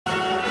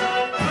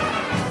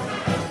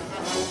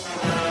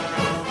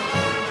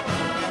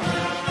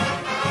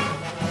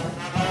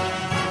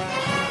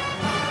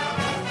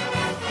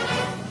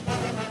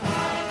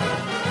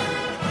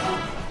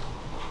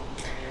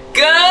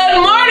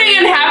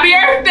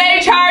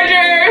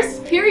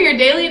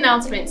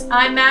announcements.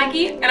 I'm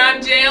Maggie. And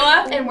I'm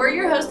Jayla. And we're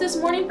your hosts this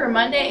morning for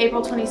Monday,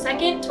 April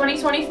 22nd,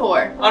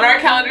 2024. On our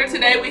calendar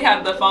today, we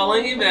have the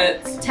following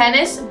events.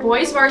 Tennis,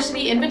 Boys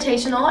Varsity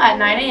Invitational at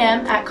 9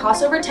 a.m. at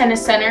Crossover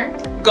Tennis Center.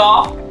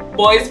 Golf,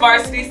 Boys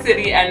Varsity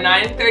City at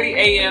 9:30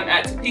 a.m.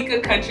 at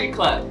Topeka Country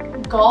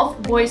Club.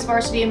 Golf, Boys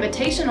Varsity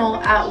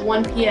Invitational at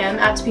 1 p.m.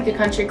 at Topeka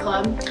Country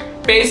Club.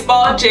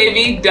 Baseball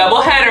JV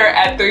doubleheader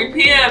at 3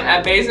 p.m.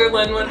 at Baser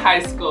Linwood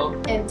High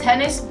School. And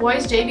tennis,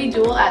 Boys JV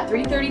duel at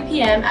 3:30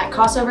 p.m. at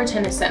Crossover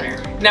Tennis Center.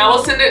 Now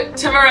we'll send it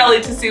to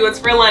Morelli to see what's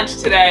for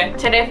lunch today.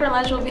 Today for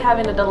lunch we'll be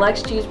having a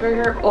deluxe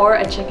cheeseburger or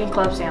a chicken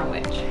club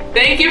sandwich.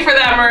 Thank you for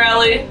that,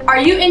 Morelli. Are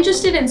you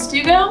interested in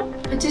Stugo?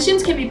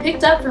 Petitions can be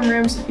picked up from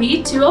rooms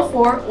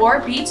B204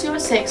 or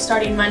B206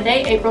 starting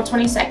Monday, April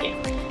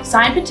 22nd.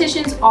 Signed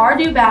petitions are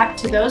due back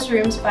to those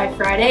rooms by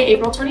Friday,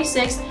 April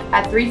 26th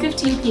at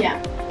 3:15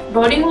 p.m.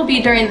 Voting will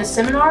be during the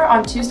seminar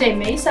on Tuesday,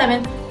 May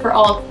 7th for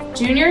all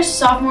juniors,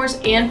 sophomores,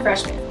 and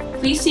freshmen.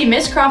 Please see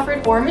Miss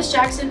Crawford or Miss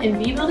Jackson in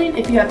B Building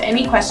if you have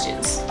any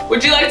questions.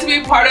 Would you like to be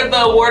part of the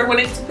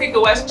award-winning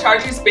Topeka West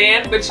Chargers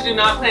band, but you do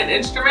not play an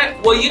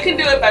instrument? Well, you can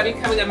do it by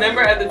becoming a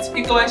member of the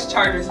Topeka West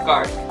Chargers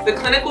Guard. The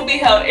clinic will be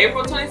held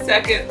April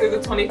 22nd through the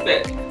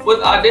 25th,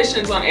 with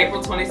auditions on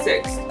April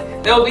 26th.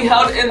 They will be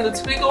held in the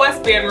Topeka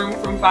West Band Room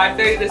from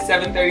 5:30 to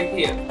 7:30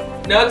 p.m.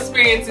 No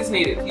experience is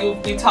needed. You will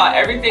be taught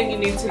everything you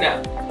need to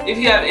know. If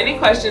you have any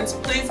questions,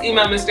 please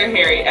email Mr.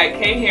 Harry at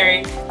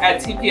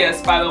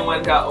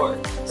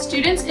kharry@tps501.org.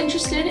 Students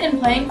interested in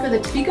playing for the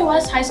Topeka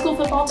West High School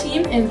football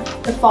team in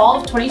the fall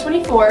of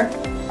 2024,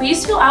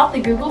 please fill out the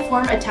Google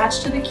form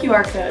attached to the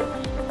QR code.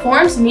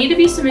 Forms need to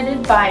be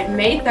submitted by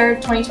May 3rd,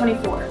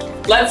 2024.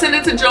 Let's send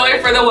it to Joy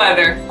for the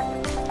weather.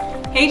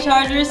 Hey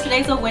Chargers,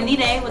 today's a windy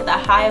day with a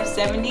high of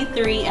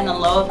 73 and a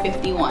low of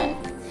 51.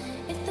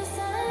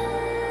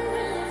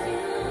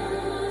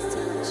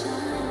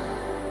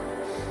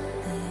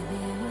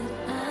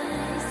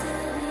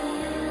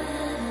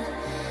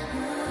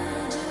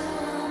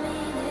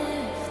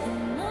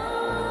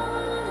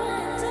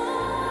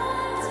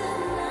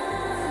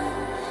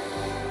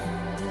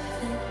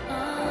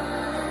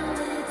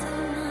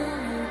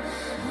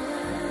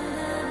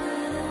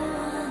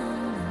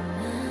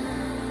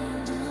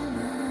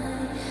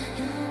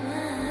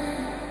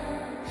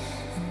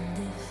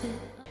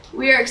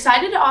 We are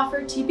excited to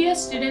offer TPS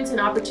students an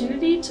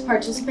opportunity to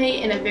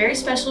participate in a very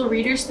special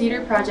Readers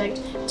Theater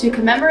project to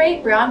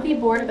commemorate Brown v.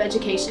 Board of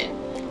Education.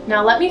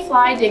 Now Let Me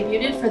Fly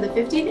debuted for the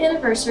 50th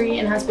anniversary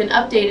and has been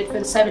updated for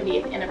the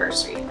 70th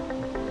anniversary.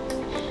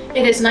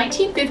 It is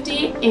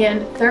 1950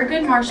 and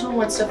Thurgood Marshall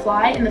wants to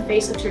fly in the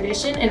face of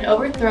tradition and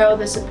overthrow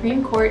the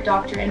Supreme Court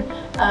doctrine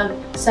of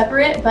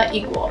separate but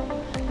equal.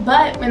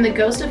 But when the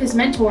ghost of his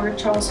mentor,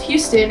 Charles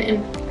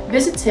Houston,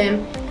 visits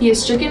him, he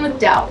is stricken with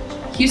doubt.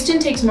 Houston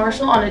takes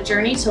Marshall on a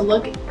journey to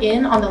look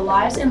in on the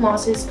lives and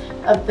losses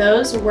of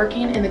those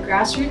working in the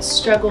grassroots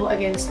struggle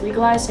against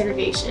legalized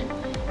segregation.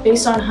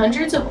 Based on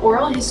hundreds of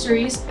oral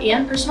histories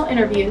and personal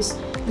interviews,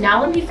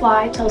 Now Let Me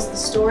Fly tells the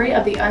story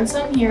of the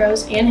unsung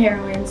heroes and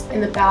heroines in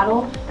the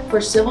battle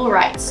for civil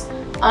rights.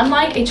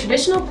 Unlike a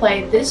traditional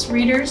play, this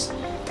Readers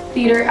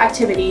Theater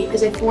activity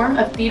is a form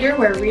of theater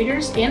where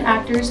readers and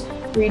actors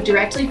read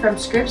directly from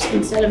scripts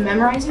instead of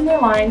memorizing their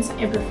lines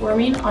and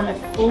performing on a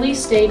fully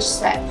staged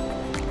set.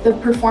 The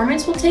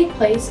performance will take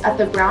place at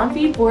the Brown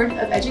v. Board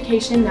of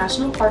Education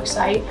National Park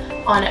site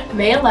on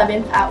May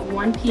 11th at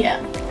 1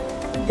 p.m.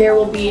 There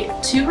will be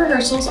 2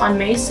 rehearsals on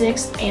May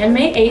 6th and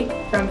May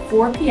 8th from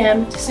 4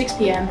 p.m. to 6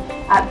 p.m.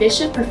 at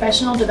Bishop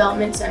Professional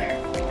Development Center.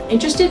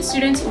 Interested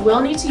students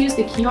will need to use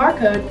the QR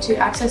code to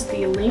access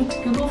the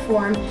linked Google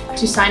form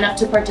to sign up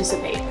to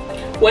participate.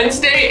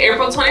 Wednesday,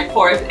 April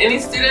 24th, any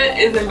student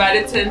is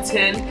invited to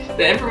attend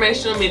the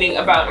informational meeting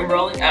about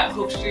enrolling at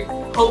Hope Street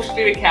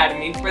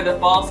Academy for the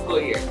fall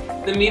school year.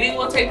 The meeting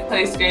will take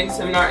place during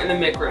seminar in the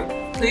MIC room.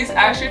 Please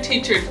ask your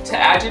teacher to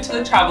add you to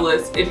the travel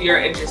list if you're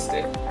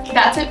interested.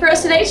 That's it for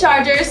us today,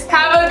 Chargers.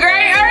 Have a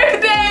great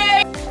Earth Day!